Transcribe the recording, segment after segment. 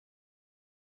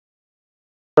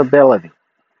Accountability.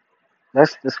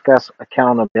 Let's discuss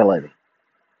accountability.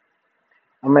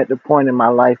 I'm at the point in my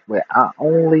life where I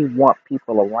only want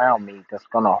people around me that's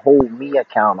going to hold me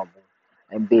accountable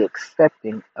and be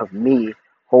accepting of me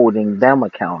holding them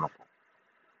accountable.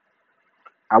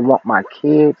 I want my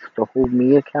kids to hold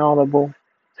me accountable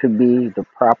to be the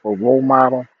proper role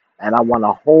model, and I want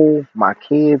to hold my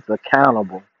kids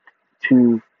accountable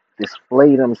to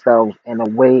display themselves in a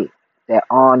way that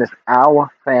honors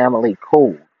our family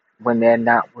code when they're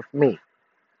not with me.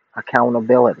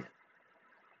 Accountability.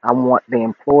 I want the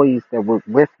employees that work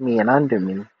with me and under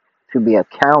me to be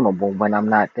accountable when I'm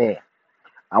not there.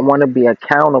 I want to be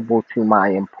accountable to my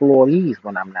employees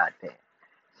when I'm not there.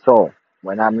 So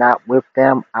when I'm not with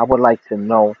them, I would like to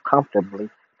know comfortably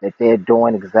that they're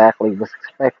doing exactly what's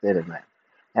expected of them.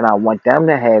 And I want them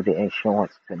to have the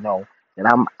insurance to know that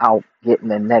I'm out getting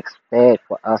the next bag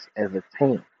for us as a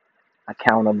team.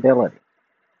 Accountability.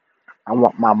 I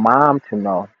want my mom to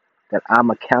know that I'm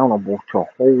accountable to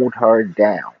hold her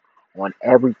down on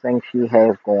everything she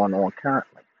has going on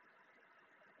currently.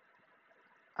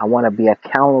 I want to be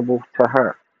accountable to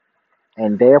her.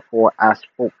 And therefore, I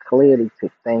spoke clearly to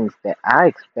things that I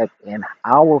expect in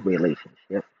our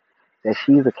relationship that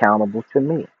she's accountable to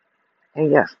me.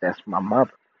 And yes, that's my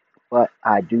mother. But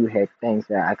I do have things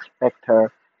that I expect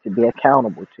her to be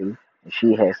accountable to, and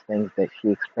she has things that she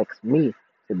expects me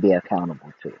to be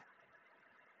accountable to.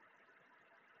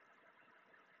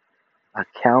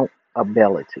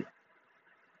 Accountability.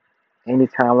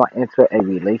 Anytime I enter a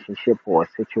relationship or a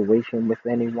situation with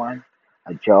anyone,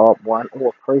 a job one or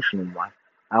a personal one,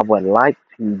 I would like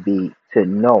to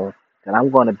know that I'm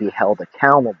going to be held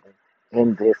accountable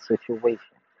in this situation.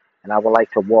 And I would like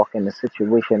to walk in the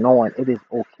situation knowing it is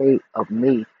okay of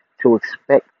me to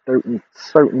expect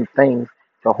certain things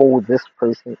to hold this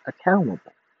person accountable.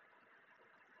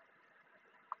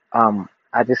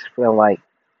 I just feel like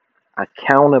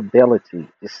accountability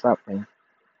is something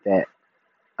that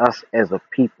us as a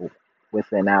people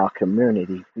within our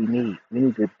community we need. We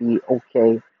need to be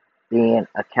okay being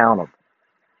accountable.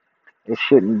 It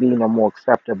shouldn't be no more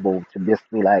acceptable to just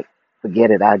be like,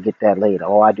 forget it, I'll get that later.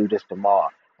 Oh, I do this tomorrow.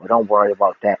 Or don't worry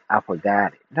about that, I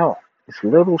forgot it. No. It's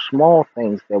little small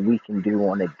things that we can do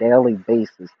on a daily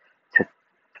basis to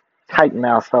tighten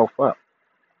ourselves up.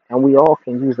 And we all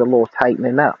can use a little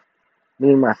tightening up.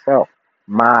 Me myself,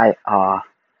 my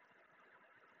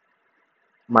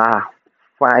my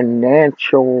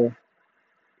financial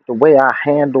the way I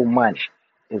handle money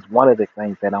is one of the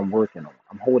things that I'm working on.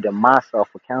 I'm holding myself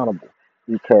accountable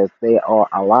because there are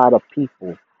a lot of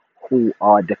people who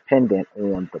are dependent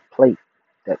on the plate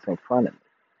that's in front of me.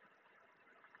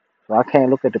 So I can't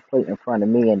look at the plate in front of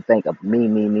me and think of me,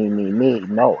 me, me, me, me.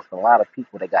 No, it's a lot of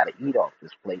people that got to eat off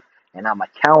this plate, and I'm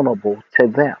accountable to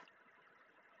them.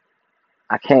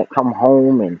 I can't come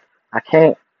home and I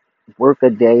can't work a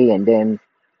day and then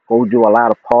go do a lot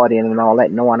of partying and all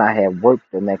that, knowing I have work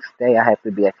the next day. I have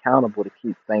to be accountable to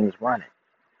keep things running.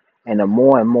 And the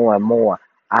more and more and more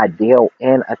I deal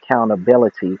in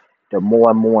accountability, the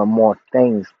more and more and more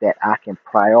things that I can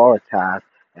prioritize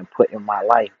and put in my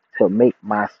life to make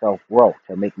myself grow,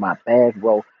 to make my bag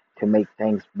grow, to make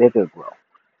things bigger grow.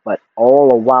 But all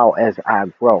the while as I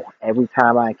grow, every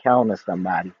time I encounter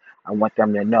somebody, I want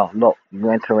them to know, look, you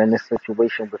enter in this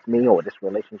situation with me or this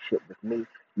relationship with me,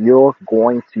 you're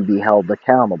going to be held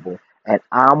accountable, and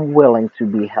I'm willing to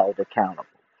be held accountable.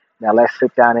 Now let's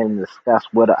sit down and discuss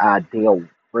what are our deal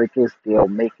breakers, deal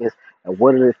makers, and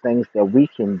what are the things that we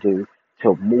can do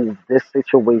to move this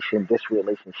situation, this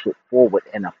relationship forward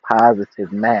in a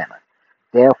positive manner.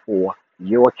 Therefore,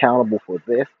 you're accountable for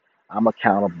this, I'm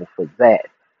accountable for that.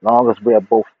 Long as we're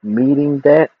both meeting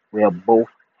that, we're both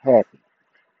happy.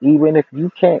 Even if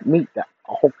you can't meet the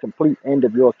whole complete end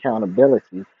of your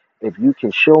accountability, if you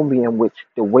can show me in which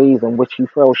the ways in which you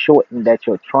fell short and that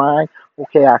you're trying,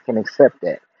 okay, I can accept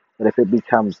that. But if it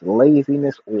becomes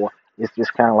laziness or it's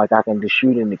just kind of like I can just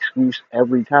shoot an excuse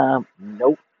every time,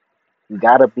 nope. You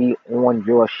gotta be on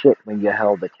your shit when you're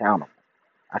held accountable.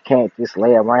 I can't just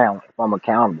lay around if I'm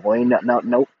accountable. Ain't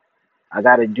nothing, nope. I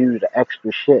gotta do the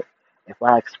extra shit. If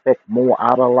I expect more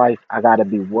out of life, I gotta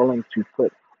be willing to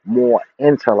put more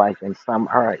into life in some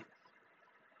areas.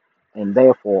 And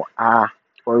therefore, I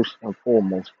first and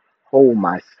foremost hold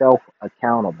myself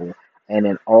accountable. And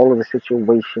in all of the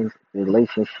situations,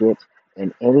 relationships,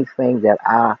 and anything that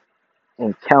I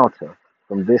encounter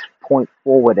from this point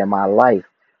forward in my life,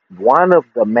 one of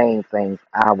the main things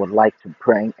I would like to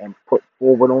bring and put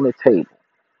forward on the table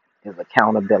is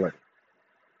accountability.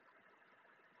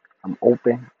 I'm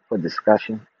open for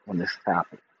discussion on this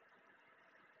topic.